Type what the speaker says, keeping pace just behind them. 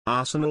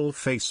Arsenal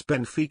face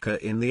Benfica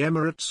in the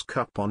Emirates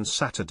Cup on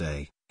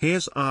Saturday.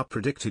 Here's our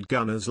predicted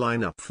Gunners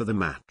lineup for the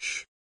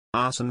match.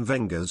 Arsene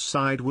Wenger's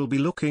side will be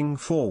looking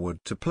forward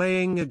to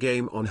playing a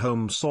game on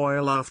home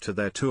soil after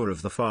their tour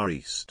of the Far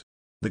East.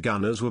 The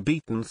Gunners were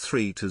beaten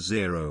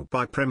 3-0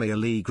 by Premier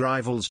League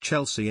rivals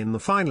Chelsea in the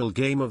final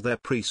game of their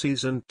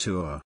pre-season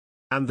tour.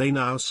 And they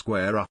now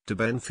square up to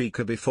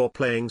Benfica before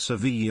playing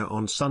Sevilla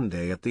on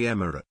Sunday at the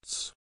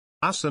Emirates.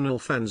 Arsenal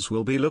fans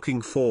will be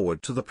looking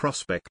forward to the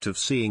prospect of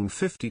seeing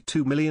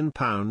 £52 million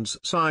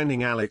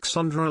signing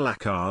Alexandre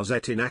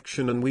Lacazette in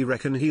action, and we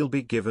reckon he'll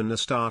be given a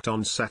start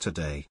on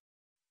Saturday.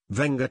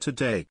 Wenger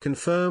today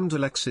confirmed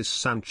Alexis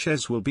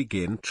Sanchez will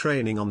begin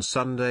training on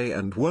Sunday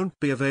and won't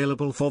be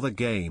available for the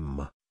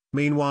game.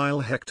 Meanwhile,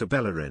 Hector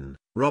Bellerin,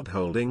 Rob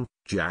Holding,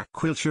 Jack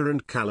Wilshere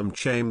and Callum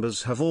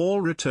Chambers have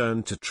all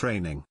returned to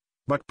training,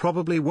 but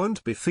probably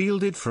won't be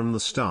fielded from the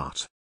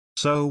start.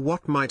 So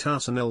what might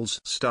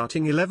Arsenal's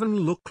starting 11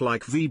 look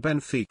like v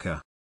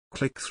Benfica?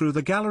 Click through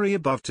the gallery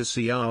above to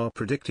see our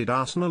predicted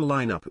Arsenal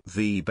lineup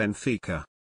v Benfica.